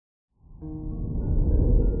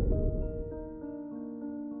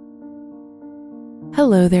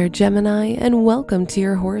Hello there, Gemini, and welcome to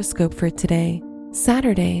your horoscope for today,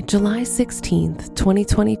 Saturday, July 16th,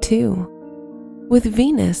 2022. With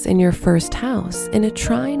Venus in your first house in a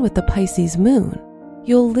trine with the Pisces moon,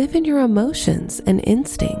 you'll live in your emotions and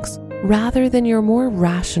instincts rather than your more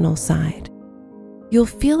rational side. You'll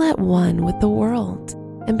feel at one with the world,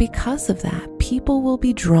 and because of that, people will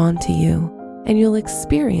be drawn to you, and you'll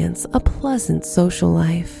experience a pleasant social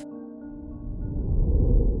life.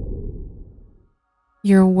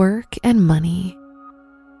 Your work and money.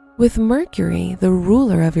 With Mercury, the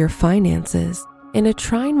ruler of your finances, in a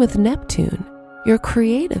trine with Neptune, your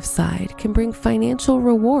creative side can bring financial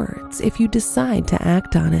rewards if you decide to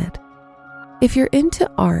act on it. If you're into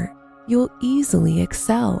art, you'll easily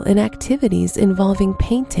excel in activities involving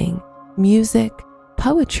painting, music,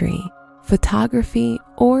 poetry, photography,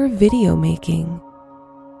 or video making.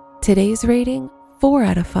 Today's rating, 4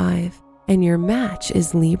 out of 5, and your match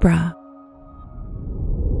is Libra.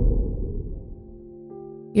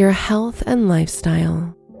 Your health and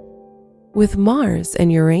lifestyle. With Mars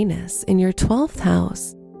and Uranus in your 12th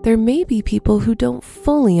house, there may be people who don't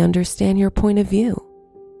fully understand your point of view,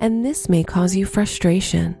 and this may cause you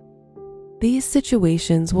frustration. These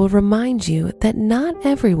situations will remind you that not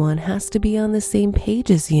everyone has to be on the same page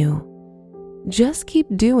as you. Just keep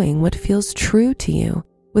doing what feels true to you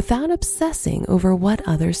without obsessing over what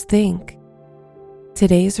others think.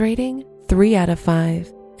 Today's rating, 3 out of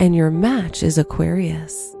 5, and your match is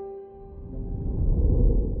Aquarius.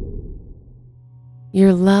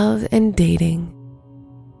 Your love and dating.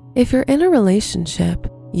 If you're in a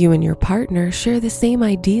relationship, you and your partner share the same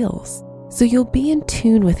ideals, so you'll be in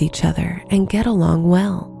tune with each other and get along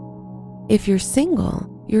well. If you're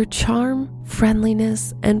single, your charm,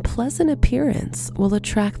 friendliness, and pleasant appearance will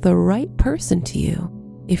attract the right person to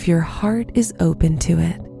you if your heart is open to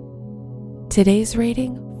it. Today's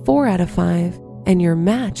rating, 4 out of 5, and your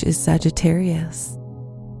match is Sagittarius.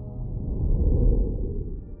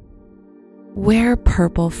 Wear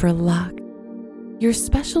purple for luck. Your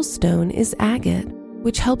special stone is agate,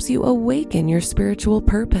 which helps you awaken your spiritual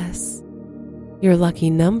purpose. Your lucky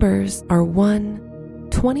numbers are 1,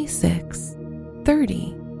 26,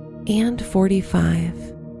 30, and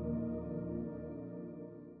 45.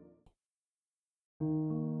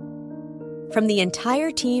 From the entire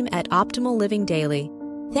team at Optimal Living Daily,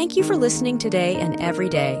 thank you for listening today and every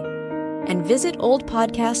day. And visit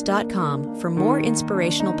oldpodcast.com for more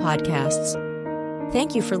inspirational podcasts.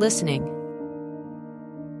 Thank you for listening.